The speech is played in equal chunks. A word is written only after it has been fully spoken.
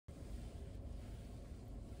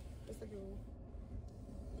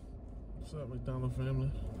What's up, McDonald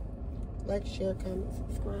family? Like, share, comment,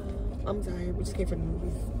 subscribe. I'm tired. We just came from the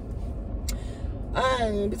movies.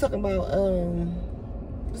 We talking about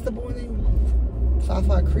what's the boy name?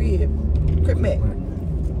 Sci-fi Crip Mac.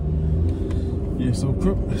 Yeah, so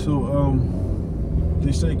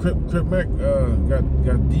they say Crip Mac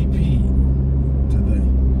got DP today.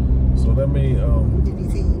 So that means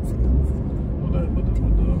DDT.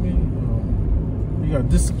 he got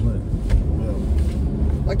disciplined.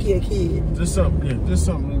 Like he a kid. There's something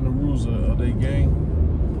in the rules of their game.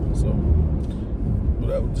 So,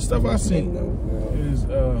 but the stuff I seen is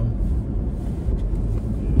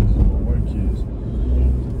white kids.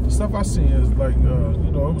 The stuff I seen is like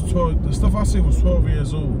it was 12. The stuff I seen was 12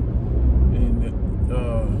 years old, and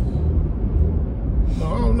I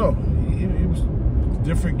don't know. He was a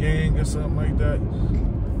different gang or something like that.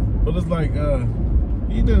 But it's like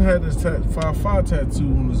he didn't have this 5-5 tattoo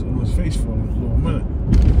on his face for a little minute.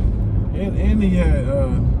 And he had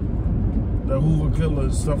the Hoover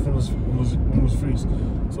Killer stuff on his face.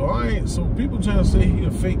 So people trying to say he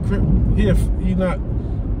a fake Crip. He not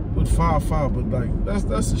with 5-5, but like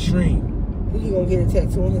that's extreme. He gonna get a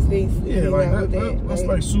tattoo on his face? Yeah, like that's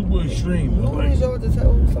like super extreme. Who is y'all to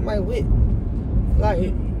tell somebody with?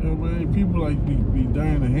 Like, man, people like be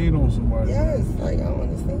dying to hate on somebody. Yes, like I don't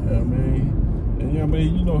understand. Yeah, man.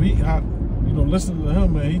 And listening to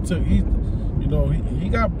him, man, he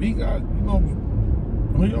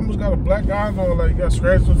almost got a black eye and all, like, he got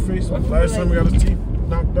scratched on his face. Like, last time he got his teeth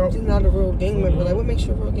knocked out. He's not a real gang member. Like, what makes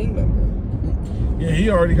you a real gang member? Yeah, he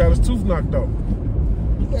already got his tooth knocked out.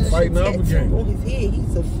 Fighting the other gang. On his head,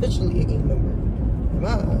 he's officially a gang member. In my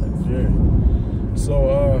eyes. Yeah.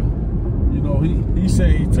 So, he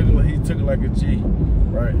said he took it like a G,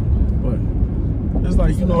 right? But it's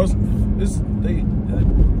like,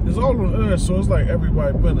 it's all on earth, so it's like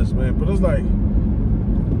everybody business, man. But it's like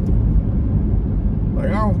I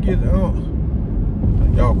don't get it.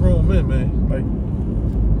 Y'all grown men, man.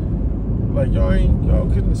 Like y'all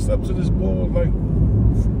couldn't step to this boy like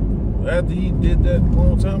after he did that a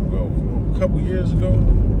long time ago, a couple years ago,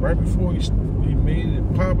 right before he made it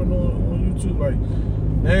popping on YouTube. Like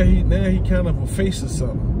now he kind of a face or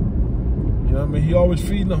something. You know what I mean? He always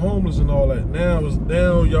feeding the homeless and all that. Now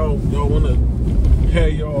y'all wanna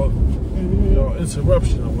have y'all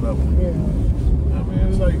interruption or whatever. Yeah. I mean,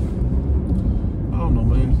 it's like, I don't know,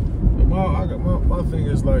 man. My thing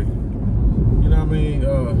is like, you know what I mean?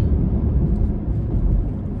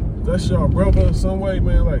 That's y'all brother in some way,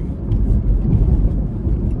 man. Like,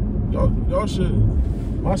 y'all should.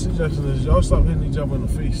 My suggestion is y'all stop hitting each other in the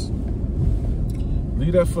face.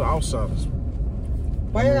 Leave that for outsiders.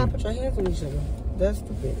 Why you gotta put your hands on each other? That's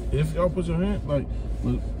stupid. If y'all put your hand, like,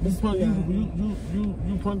 you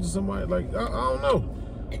punching somebody, like, I don't know.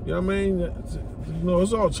 You know what I mean?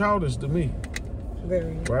 It's all childish to me.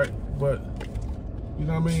 Very. Right? But, you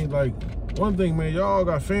know what I mean? Like, one thing, man, y'all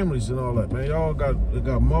got families and all that, man. Y'all got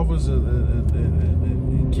mothers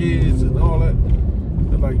and kids and all that.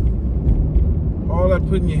 And like, all that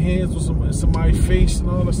putting your hands on somebody's face and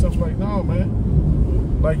all that stuff, like, no, man.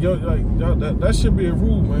 Like, that should be a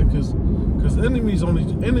rule, man, because enemies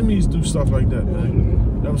do stuff like that, man. You know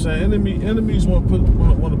what I'm saying? Enemies want to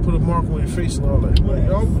put a mark on your face and all that. Like,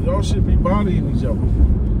 y'all should be bodying each other,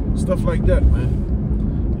 stuff like that, man.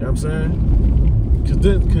 You know what I'm saying?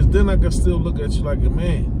 Cause then I can still look at you like a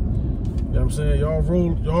man. You know what I'm saying? Y'all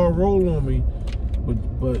roll on me,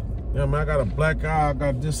 but you know, man, I got a black eye, I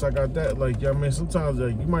got this, I got that. Like, you know what I mean? Sometimes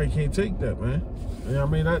like, you might can't take that, man. You know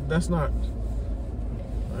what I mean? That's not.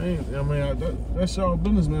 That's y'all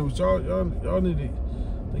business, man. But y'all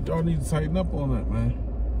need to tighten up on that, man.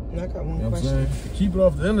 I got one question. Keep it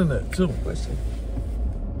off the internet too. Question.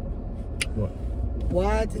 What?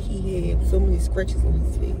 Why did he have so many scratches on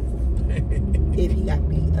his face if he got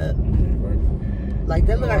beat up? Right. Like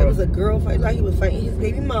that looked like it was a girl fight, like he was fighting his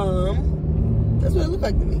baby mom. That's what it looked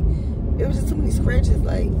like to me. It was just too many scratches,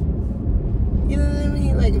 like, you know what I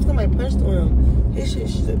mean? Like if somebody punched on him, his shit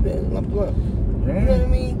should have been lump. Yeah. You know what I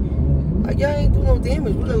mean? Like y'all ain't do no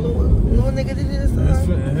damage. What a little nigga did this?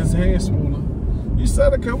 His hand swollen. He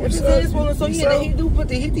said a couple. His hand swollen, so he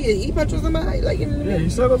punched somebody. Like, you know what I mean? Yeah, he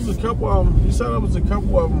said it was a couple of them. He said it was a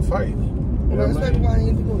couple of them fighting. Well, that's probably why he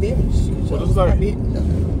ain't do no damage. But it's like,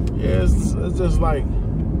 it's just like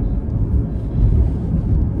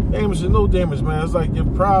damage is no damage, man. It's like your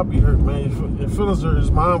pride be hurt, man. Your feelings hurt. His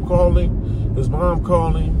mom calling. You know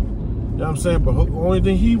what I'm saying? But the only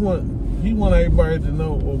thing he want everybody to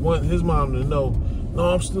know, or want his mom to know,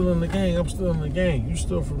 no, I'm still in the gang. You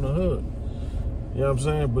still from the hood. You know what I'm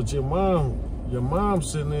saying? But your mom your mom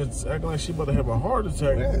sitting there acting like she about to have a heart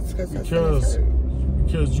attack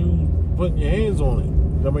because you putting your hands on it.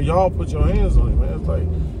 I mean, y'all put your hands on it, man. It's like, you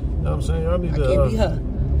know what I'm saying? Y'all need to. I can't be her.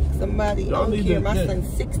 Somebody, I don't care. My son's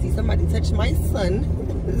 60. Somebody touched my son.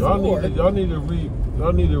 Y'all need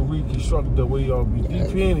to reconstruct the way y'all be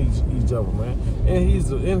DPing each other, man. And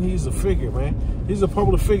he's a figure, man. He's a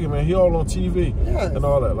public figure, man. He all on TV and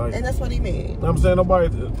all that, like. And that's what he made. You know what I'm saying?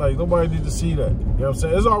 Nobody needs to see that. You know what I'm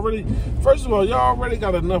saying? It's already. First of all, y'all already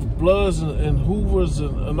got enough Bloods and Hoovers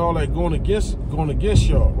and all that going against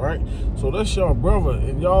y'all, right? So that's y'all brother,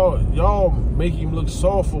 and y'all make him look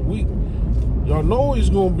soft or weak. Y'all know he's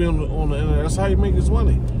gonna be on the internet. That's how he make his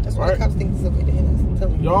money. That's why the cops think it's okay to hit us.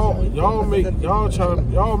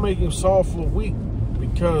 Y'all make him soft or weak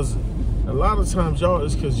because a lot of times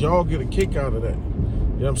it's because y'all get a kick out of that. You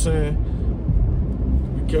know what I'm saying?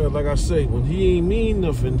 Because like I say, when he ain't mean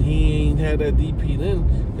nothing, he ain't had that DP then.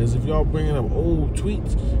 Because if y'all bringing up old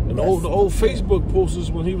tweets and the old Facebook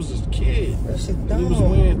posters when he was a kid, he was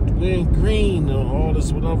wearing green and all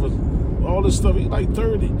this whatever, all this stuff. He like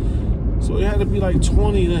 30. So it had to be like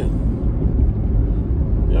 20 then.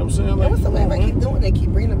 You know what I'm saying? Like, what's the way I keep doing? They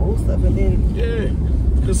keep bringing up old stuff and then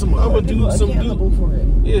because some other dude, some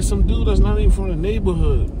dude that's not even from the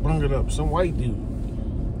neighborhood bring it up. Some white dude. You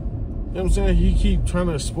know what I'm saying? He keep trying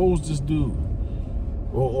to expose this dude,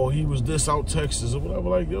 or he was this out Texas or whatever.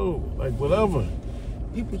 Like like whatever.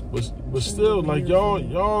 But still, like y'all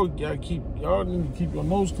need to keep your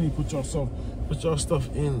nose clean. Put your stuff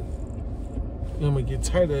in. Them and get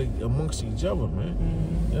tighter amongst each other, man.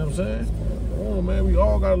 You know what I'm saying? Come on, man. We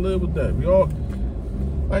all gotta live with that. We all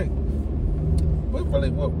like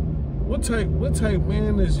what type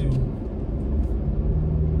man is you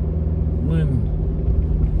when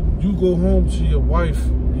you go home to your wife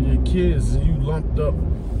and your kids and you lumped up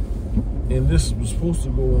and this was supposed to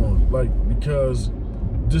go on, like because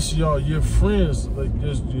this your friends, like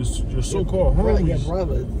your so-called homies, your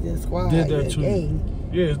brothers, your squad, did that to gang.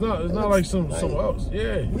 Yeah, it's not like some else.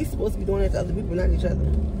 Yeah. We supposed to be doing that to other people, not each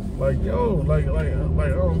other. Like, yo, like I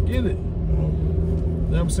don't get it. You know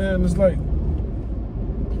what I'm saying? It's like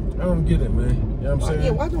I don't get it, man. You know what I'm saying?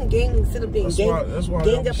 Yeah, why don't gangs sit up there and gang up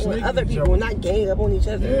on other people, not gang up on each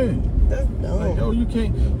other? Yeah. That's dumb. Like, yo, you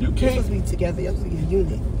can't You're supposed to be together, you're supposed to be a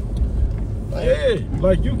unit. Like, yeah,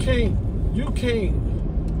 like you can't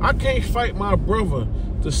I can't fight my brother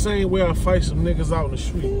the same way I fight some niggas out in the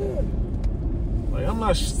street. Yeah. Like, I'm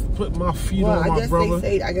not putting my feet on my brother.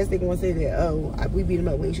 I guess they gonna say that, we beat him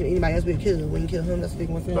up, we ain't shoot anybody else, we kill him, we ain't kill him, that's what they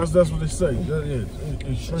gonna say. That's what they say.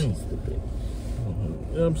 Extreme. Stupid.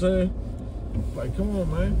 You know what I'm saying? Like, come on,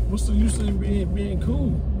 man. What's the use of being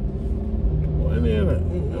cool? Or any of that.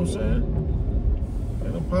 You know what I'm saying?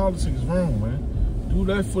 Like, the politics is wrong, man. Do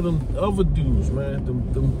that for them other dudes, man.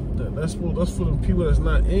 That's for them people that's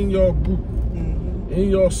not in your group, in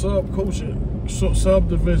your subculture,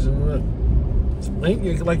 subdivision, right?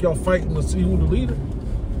 Ain't like y'all fighting to see who the leader.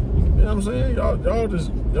 You know what I'm saying?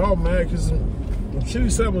 Y'all mad because some shitty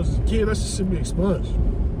stuff was a kid. That shit should be expunged.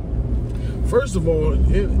 First of all,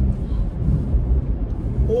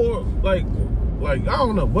 or like I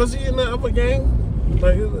don't know. Was he in that other gang?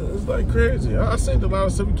 Like it's like crazy. I seen a lot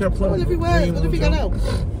of stuff he kept playing. What if he was? What if he got out?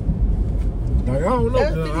 Like I don't know.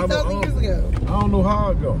 That was 50,000 years ago. I don't know how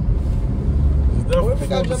it go. It's definitely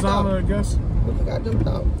no designer, I guess. What if he got jumped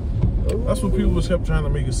out? That's what people was kept trying to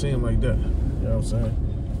make it seem like that. You know what I'm saying?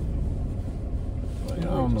 Like, I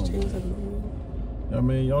don't know. I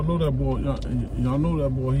mean, y'all know that boy. Y'all know that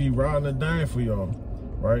boy. He riding and dying for y'all,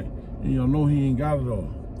 right? And y'all know he ain't got it all. You know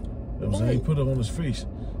what I'm saying? He put it on his face.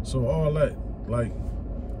 So all that, like,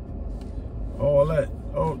 all that.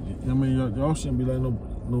 Oh, I mean, y'all shouldn't be letting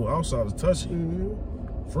no outsiders touch you.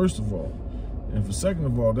 First of all, and for second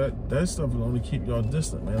of all, that stuff will only keep y'all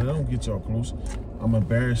distant, man. It don't get y'all close. I'm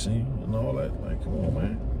embarrassing you and all that. Like, come on,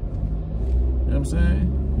 man. You know what I'm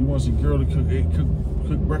saying? You want your girl to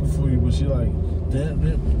cook breakfast for you, but she like, damn,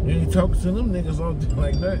 you ain't talking to them niggas all day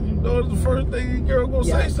like that. You know it's the first thing your girl gonna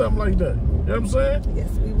say something like that. You know what I'm saying?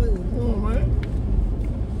 Yes, we will. Come on, man.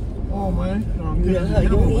 Come on, man. Y'all get it You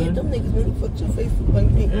together, man. them niggas really put your face up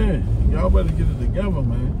on me. Yeah, y'all better get it together,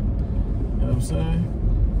 man. You know what I'm saying?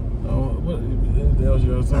 What else you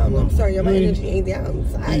talking about? I'm sorry, my energy ain't down.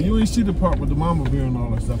 Yeah, you ain't see the part with the mama bear and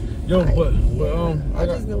all that stuff. Yo, but I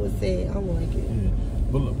just know what's said. I don't like it. Yeah.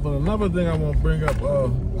 But another thing I want to bring up,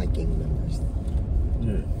 like gang members.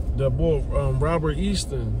 Yeah, that boy Robert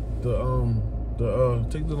Easton,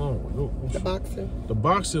 take the long one. The boxer. The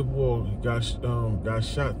boxer boy got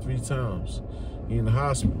shot 3 times. He in the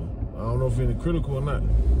hospital. I don't know if he's in the critical or not.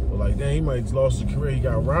 But like, damn, he might have lost his career. He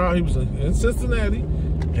got robbed. He was in Cincinnati.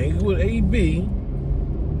 hanging with AB,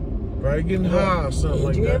 probably getting high or something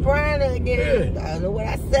like that. Adrian Brian again. Yeah. I don't know what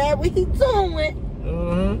I said. What he doing?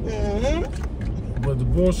 But the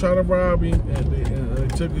boys tried to rob him, and they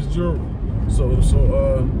took his jewelry. So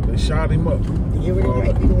they shot him up. You really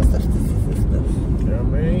might be doing stuff. You know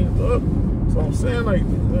what I mean? Look, that's what I'm saying. Like,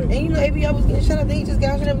 and you know, AB, I was getting shot up. They just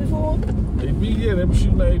got shot up before. AB, yeah, they were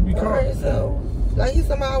shooting at AB car. Right, so like he's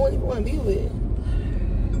somebody I wouldn't even want to be with.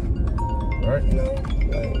 Right? You know,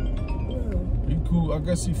 like, he cool. I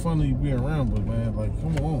guess he funny being around, but man, like,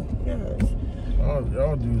 come on. Yes.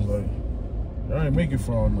 Y'all dudes, like, y'all ain't make it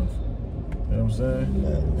far enough. You know what I'm saying?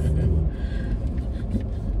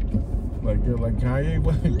 Like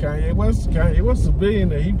Kanye West is a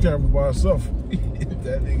billionaire. He travel by himself.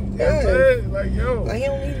 That nigga, yes. like, yo. Like, he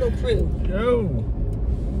don't need no crib.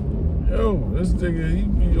 Yo, this nigga, he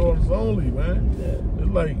be orders only, man. Yeah.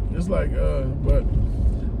 It's like, but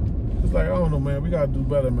it's like, I don't know, man. We gotta do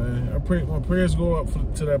better, man. My prayers go up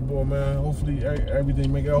to that boy, man. Hopefully,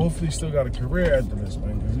 everything make it. Hopefully, he still got a career after this,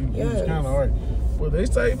 man. Because he was kind of alright. But they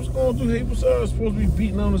say he was going through. He was supposed to be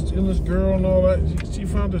beating on this girl and all that. She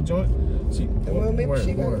found the joint. Well, maybe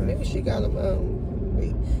she got him.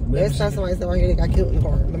 Last time somebody said right here they got killed in the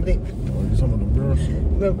car. Remember that? Oh, some of the girls.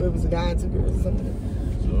 Remember, it was a guy and two girls or something.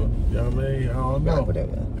 So, yeah, I mean, I don't know.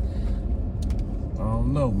 Whatever. I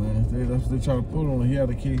don't know, man. They try to put on him. He had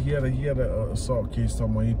a case. He had a assault case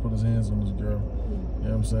talking about he put his hands on this girl. You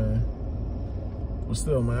know what I'm saying? But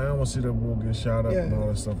still, man, I don't want to see that boy get shot up and all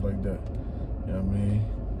that stuff like that. You know what I mean?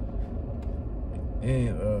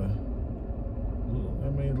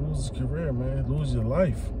 And lose his career, man. Lose your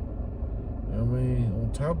life. You know what I mean?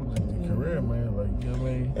 On top of the career, man. Like, you know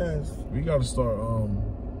what I mean? Yes. We gotta start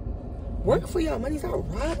work for y'all money. Start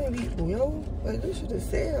robbing people, yo. Like, they should have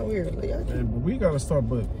said out here. Like, but we gotta start.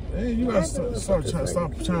 But man, you gotta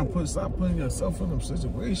stop putting yourself in them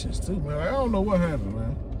situations too, man. Like, I don't know what happened,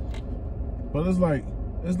 man. But it's like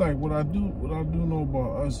what I do know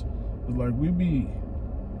about us is like we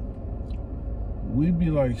be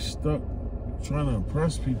like stuck trying to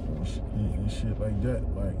impress people and shit like that,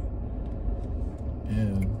 like,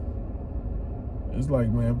 and it's like,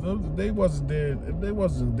 man, if they wasn't there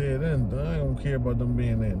then I don't care about them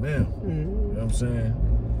being there now. You know what I'm saying?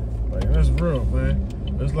 Like, that's real, man.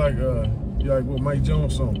 It's like what Mike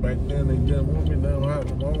Jones song back then. They didn't want me, now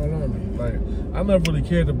all on me. Like, I never really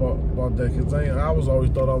cared about that because I was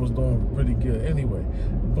always thought I was doing pretty good anyway.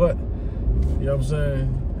 But you know what I'm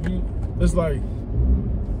saying? It's like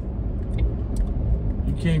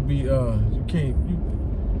you can't be I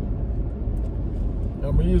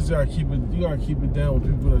mean, you just gotta keep it down with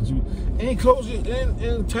people that you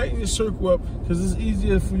and tighten your circle up, because it's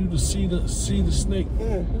easier for you to see the snake. You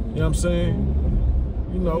know what I'm saying?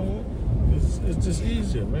 You know, it's just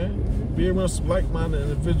easier, man. Be around some like-minded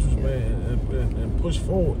individuals, man, and push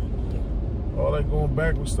forward. All that going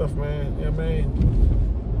backwards stuff, man. You know what I mean?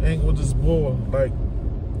 Hang with this boy like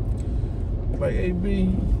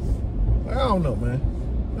AB. I don't know, man.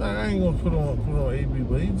 I ain't gonna put on AB,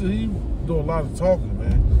 but he do a lot of talking,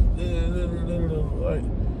 man. Like,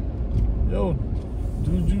 yo,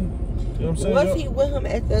 dude, you know what I'm saying? Was he with him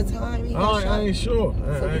at that time? He got shot? I ain't sure.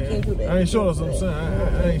 So he can't do that. I ain't sure. That's what I'm saying.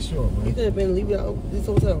 I ain't sure, man. He could have been leaving out this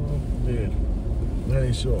hotel room. Yeah, I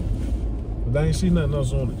ain't sure. But I ain't seen nothing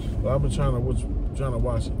else on it. But I've been trying to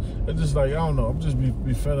watch it. It's just like, I don't know. I'm just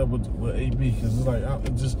be fed up with AB, because it's like,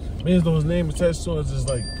 it just means though his name attached to it. It's just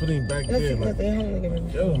like putting him back there. Like,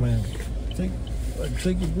 yo, man, take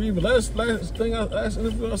a breather. Last thing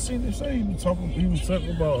interview I seen him say, he was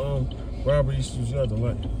talking about Robert Easton. You had to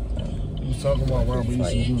like. He was talking about Robert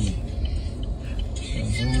Easton Jr.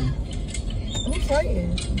 I'm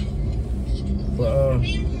fighting. But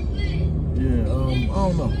yeah, I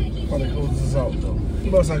don't know. Probably close this out though.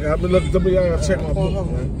 What else I got? I gotta check my book,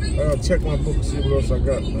 man. I gotta check my book and see what else I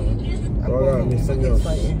got, man. I got anything else.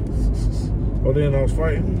 Oh, then I was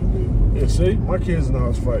fighting? Yeah, see? My kids know I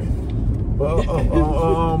was fighting. But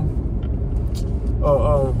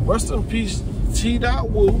rest in peace,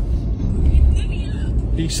 T.Woo.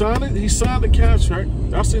 He signed the contract.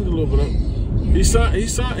 I seen a little bit of it. He signed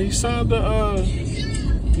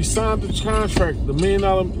the contract, the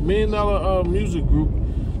 $1 million music group,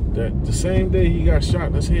 that the same day he got shot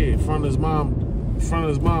in his head in front of his mom's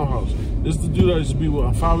house. This is the dude that used to be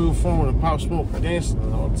with 504 and Pop Smoke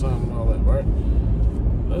dancing all the time and all that, right?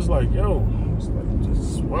 That's like, yo, it's like,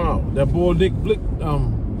 just wow. That boy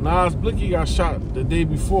Nas Blicky got shot the day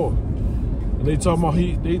before. And they talking about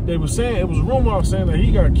they were saying, it was a rumor saying that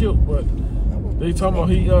he got killed, but They talking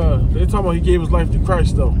about he gave his life to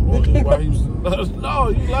Christ though. While he was no,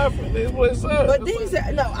 you laughing? That's what it said. But then he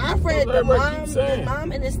said, no, I've read the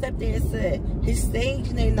mom and the stepdad said his stage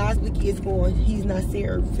name Nas Blicky is going. He's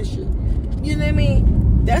Nasir Fisher. You know what I mean?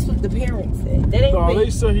 That's what the parents said. That ain't no,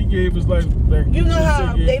 they said he gave his life back. You know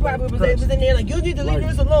how they probably was in there like, you need to leave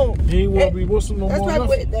this alone. He ain't want to be Muslim no more. That's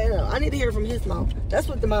probably I need to hear from his mouth. That's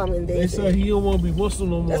what the mom and dad said. They said he don't want to be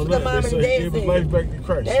Muslim no more. That's what the mom and dad said. He gave his life back to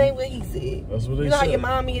Christ. That ain't what he said. That's what they said. You know how your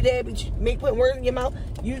mom and your dad be putting words in your mouth?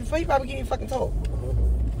 You probably can't even fucking talk.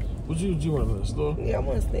 What you want in the store? Yeah, I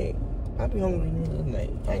want a snack. I be hungry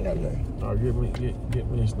tonight. I ain't got nothing. All right, get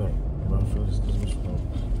me a snack. I'm finish this one.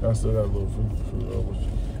 I still got a little fruit.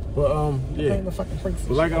 But yeah. But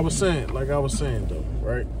like I was saying though,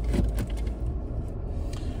 right?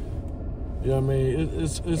 Yeah, I mean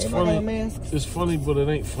it's funny. It's funny, but it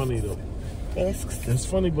ain't funny though. Masks. It's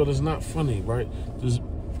funny, but it's not funny, right? This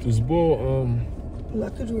boy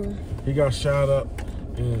he got shot up,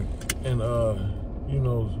 and you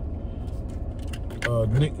know,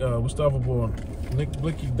 Nick what's the other boy? Nick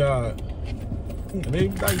Blicky died. And they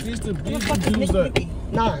like these dudes that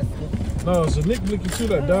no, it's a Nick Blicky too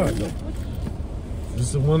that died though. This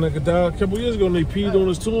is the one that died a couple years ago and they peed on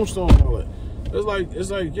his tombstone and all that.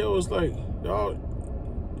 It's like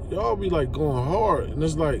y'all be like going hard and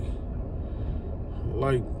it's like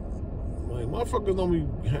motherfuckers don't be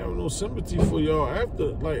having no sympathy for y'all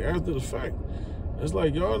after the fact. It's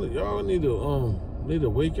like y'all need to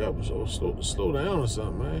wake up or slow down or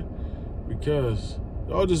something, man. Because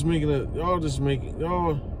y'all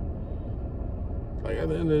like at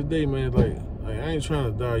the end of the day, man, like I ain't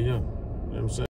trying to die young. You know what I'm saying?